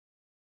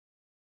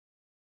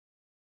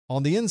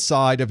On the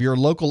inside of your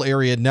local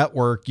area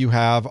network, you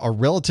have a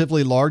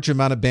relatively large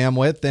amount of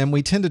bandwidth, and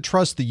we tend to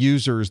trust the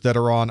users that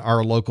are on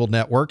our local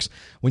networks.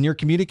 When you're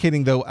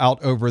communicating, though,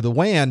 out over the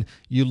WAN,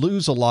 you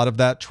lose a lot of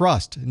that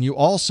trust, and you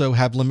also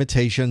have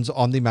limitations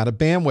on the amount of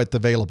bandwidth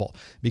available.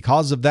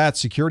 Because of that,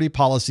 security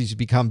policies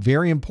become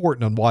very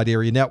important on wide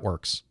area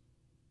networks.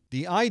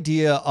 The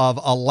idea of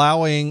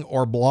allowing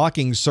or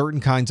blocking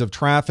certain kinds of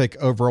traffic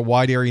over a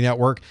wide area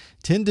network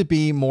tend to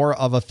be more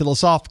of a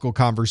philosophical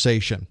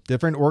conversation.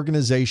 Different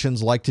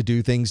organizations like to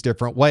do things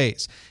different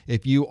ways.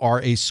 If you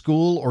are a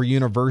school or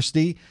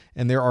university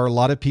and there are a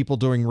lot of people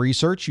doing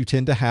research, you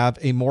tend to have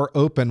a more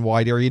open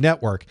wide area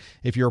network.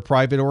 If you're a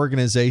private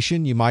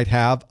organization, you might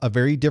have a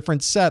very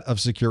different set of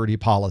security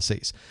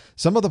policies.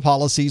 Some of the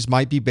policies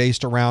might be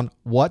based around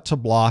what to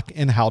block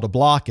and how to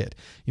block it.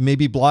 You may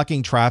be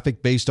blocking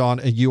traffic based on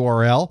a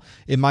URL.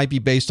 It might be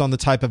based on the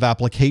type of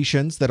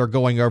applications that are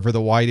going over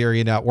the wide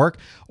area network,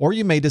 or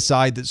you may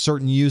decide that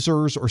certain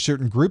users or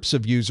certain groups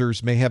of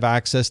users may have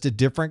access to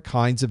different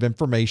kinds of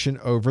information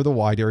over the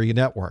wide area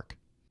network.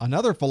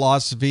 Another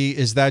philosophy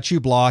is that you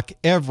block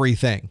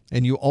everything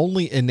and you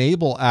only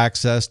enable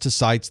access to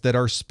sites that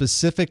are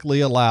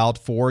specifically allowed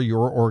for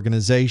your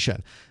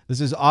organization.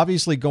 This is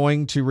obviously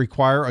going to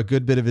require a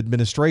good bit of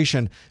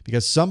administration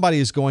because somebody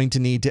is going to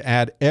need to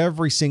add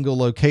every single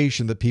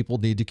location that people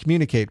need to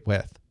communicate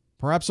with.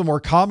 Perhaps a more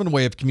common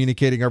way of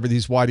communicating over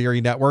these wide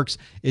area networks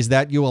is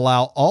that you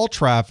allow all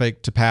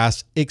traffic to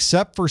pass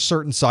except for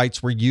certain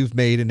sites where you've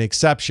made an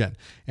exception.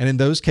 And in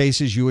those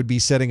cases, you would be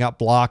setting up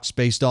blocks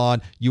based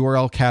on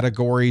URL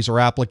categories or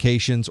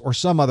applications or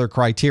some other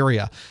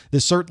criteria.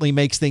 This certainly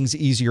makes things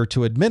easier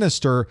to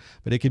administer,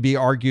 but it could be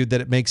argued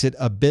that it makes it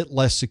a bit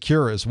less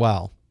secure as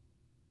well.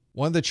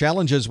 One of the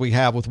challenges we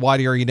have with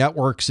wide area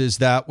networks is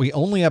that we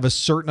only have a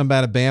certain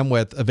amount of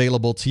bandwidth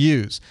available to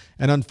use.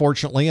 And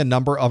unfortunately, a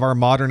number of our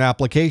modern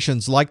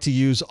applications like to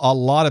use a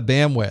lot of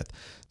bandwidth.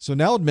 So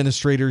now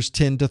administrators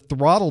tend to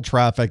throttle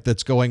traffic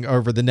that's going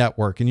over the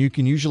network. And you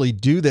can usually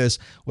do this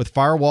with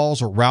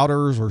firewalls or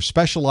routers or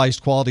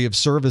specialized quality of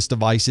service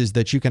devices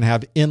that you can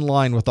have in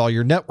line with all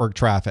your network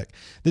traffic.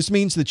 This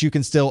means that you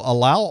can still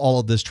allow all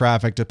of this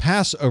traffic to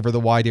pass over the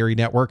wide area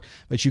network,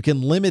 but you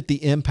can limit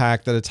the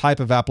impact that a type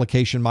of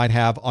application might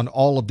have on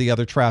all of the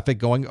other traffic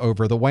going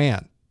over the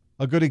WAN.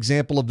 A good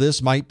example of this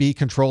might be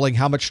controlling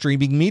how much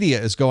streaming media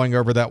is going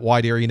over that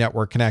wide area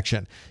network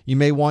connection. You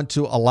may want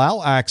to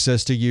allow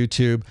access to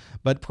YouTube,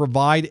 but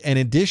provide an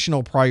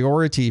additional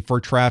priority for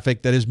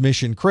traffic that is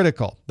mission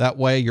critical. That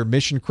way, your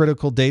mission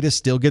critical data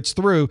still gets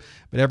through,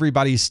 but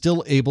everybody's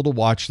still able to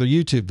watch their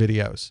YouTube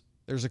videos.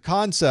 There's a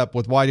concept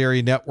with wide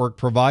area network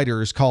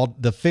providers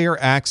called the fair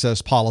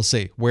access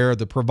policy, where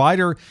the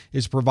provider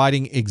is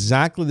providing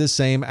exactly the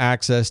same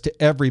access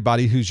to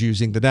everybody who's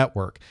using the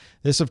network.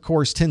 This, of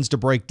course, tends to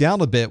break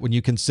down a bit when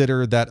you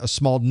consider that a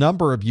small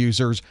number of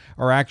users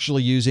are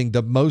actually using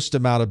the most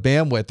amount of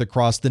bandwidth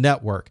across the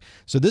network.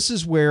 So this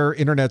is where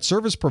internet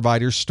service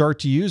providers start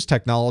to use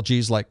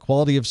technologies like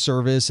quality of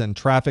service and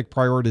traffic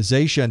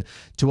prioritization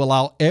to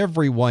allow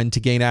everyone to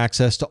gain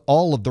access to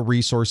all of the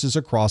resources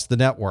across the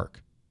network.